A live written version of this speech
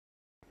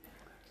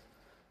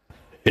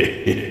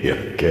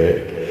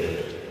Okay.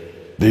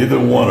 Neither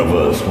one of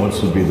us wants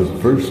to be the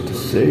first to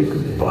say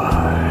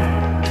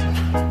goodbye.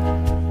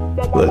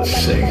 Let's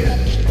sing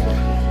it.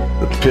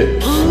 The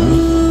Pips, huh?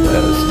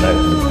 Last night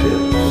in the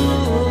Pips.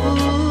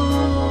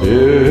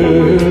 Yeah.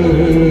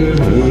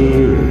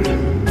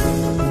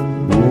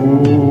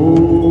 Ooh.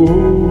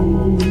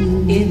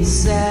 It's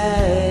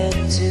sad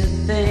to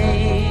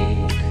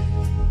think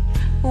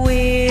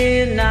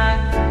we're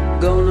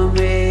not gonna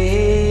make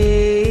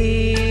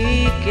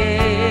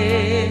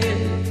it,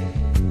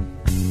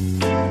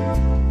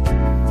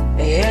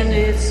 and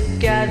it's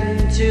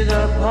gotten to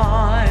the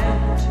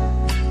point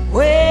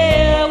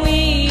where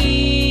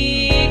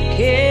we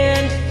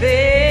can't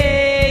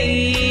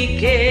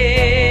fake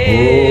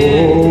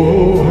it.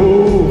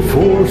 Oh,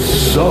 for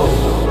some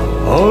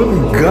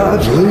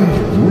ungodly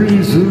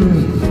reason,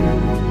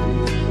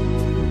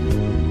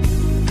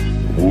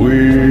 we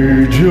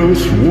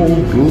just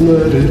won't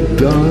let it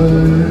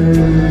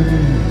die.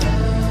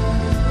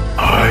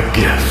 I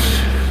guess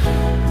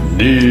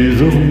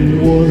neither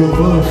one of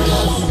us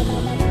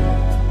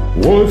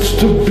wants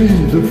to be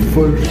the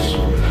first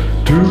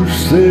to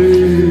say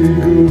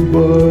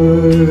goodbye.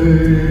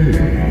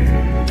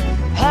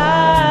 I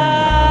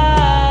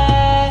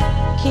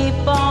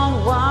keep on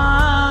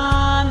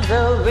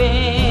wondering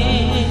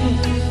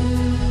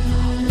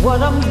what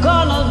I'm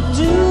gonna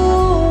do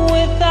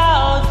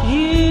without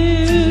you.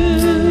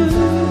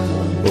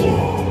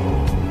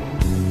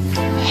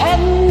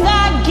 And I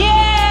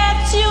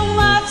guess you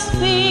must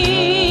be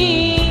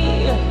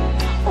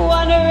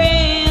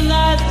wondering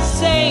that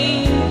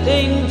same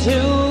thing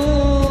too.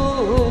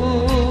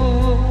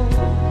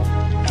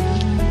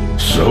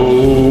 So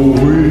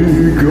we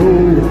go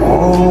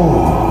on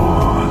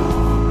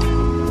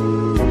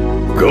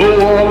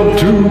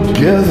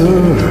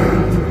together,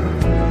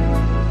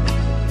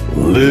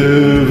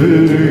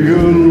 living a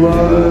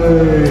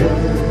lie,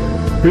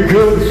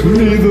 because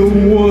neither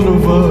one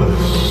of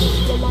us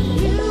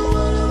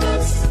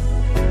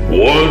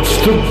wants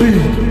to be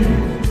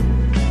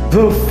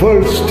the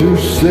first to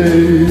say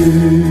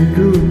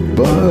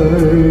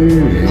goodbye.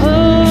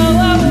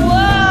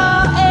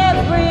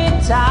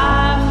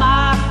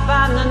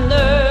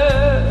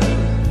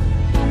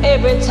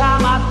 Every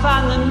time I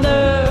find the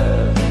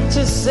nerve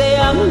to say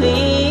I'm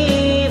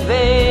leaving,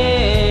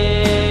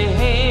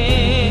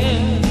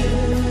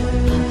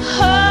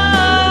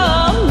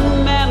 oh,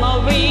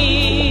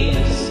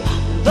 memories,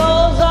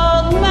 those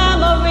old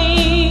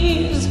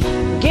memories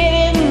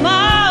get in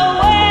my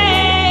way.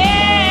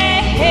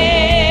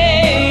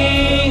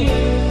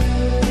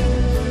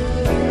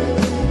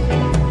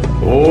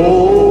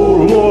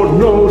 Oh, Lord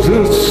knows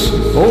it's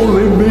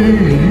only me.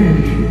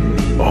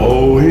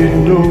 Oh, He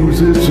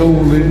knows it's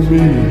only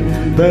me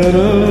that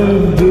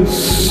I'm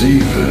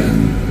deceiving.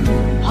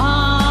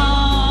 Oh,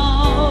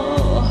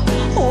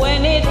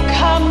 when it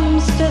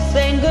comes to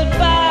saying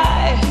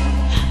goodbye,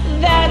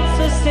 that's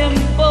a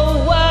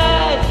simple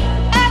word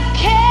I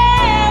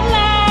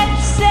cannot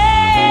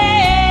say.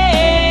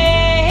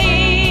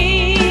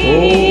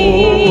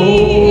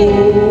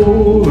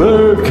 Oh,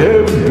 there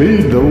can be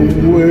no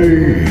way.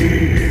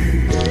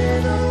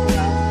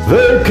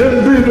 There can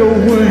be no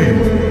way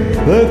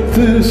that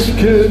this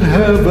can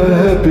have a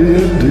happy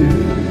ending.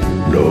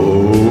 No.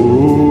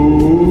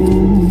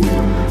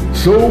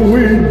 So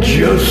we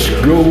just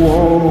go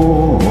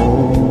on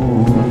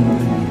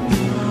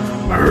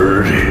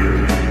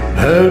hurting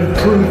and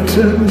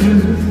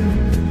pretending.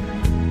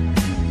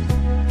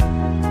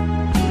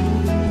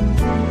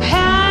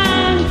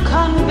 And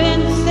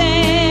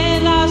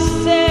convincing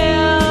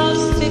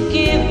ourselves to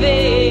give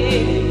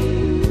it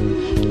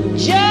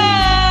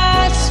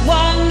just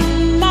one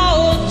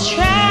more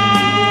try,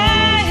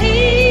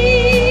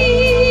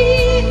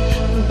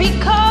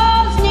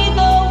 because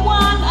neither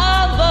one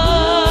of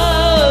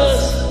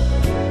us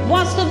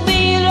wants to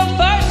be the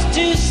first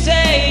to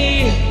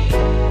say.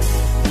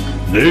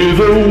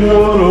 Neither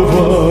one of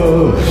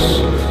us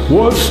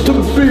wants to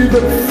be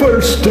the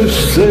first to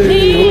say.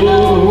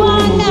 Neither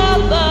one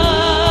of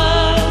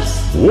us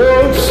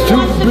Wants to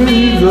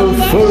be the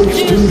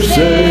first to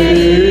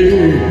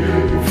say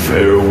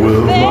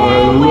farewell,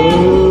 my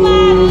love.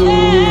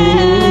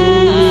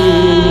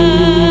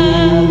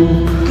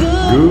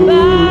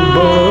 Goodbye.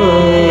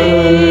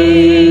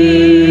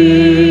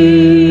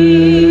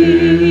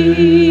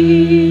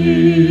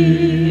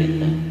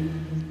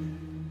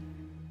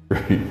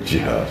 Great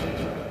job.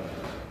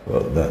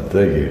 Well done.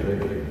 Thank you.